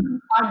Sure.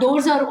 our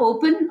doors are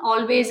open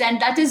always. And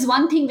that is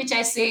one thing which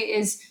I say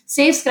is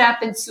Save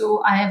Scrap and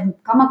Sew. I have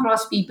come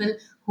across people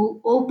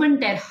who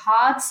opened their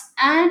hearts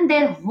and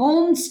their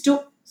homes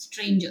to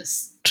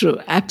strangers. True,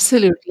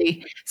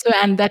 absolutely. So,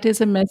 and that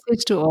is a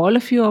message to all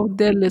of you out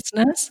there,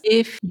 listeners.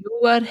 If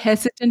you are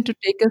hesitant to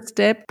take a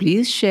step,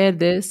 please share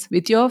this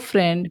with your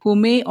friend who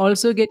may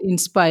also get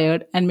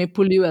inspired and may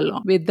pull you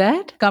along. With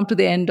that, come to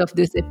the end of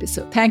this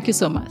episode. Thank you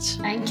so much.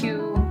 Thank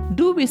you.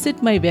 Do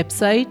visit my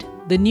website,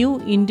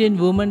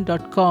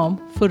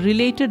 thenewindianwoman.com, for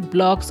related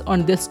blogs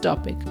on this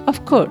topic.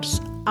 Of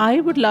course,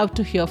 I would love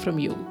to hear from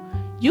you.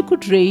 You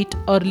could rate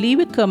or leave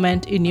a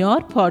comment in your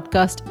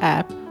podcast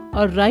app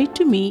or write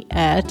to me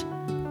at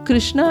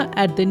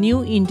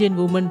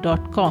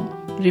krishna@thenewindianwoman.com.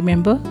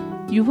 Remember,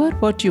 you are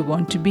what you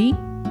want to be,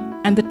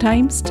 and the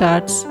time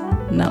starts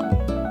now.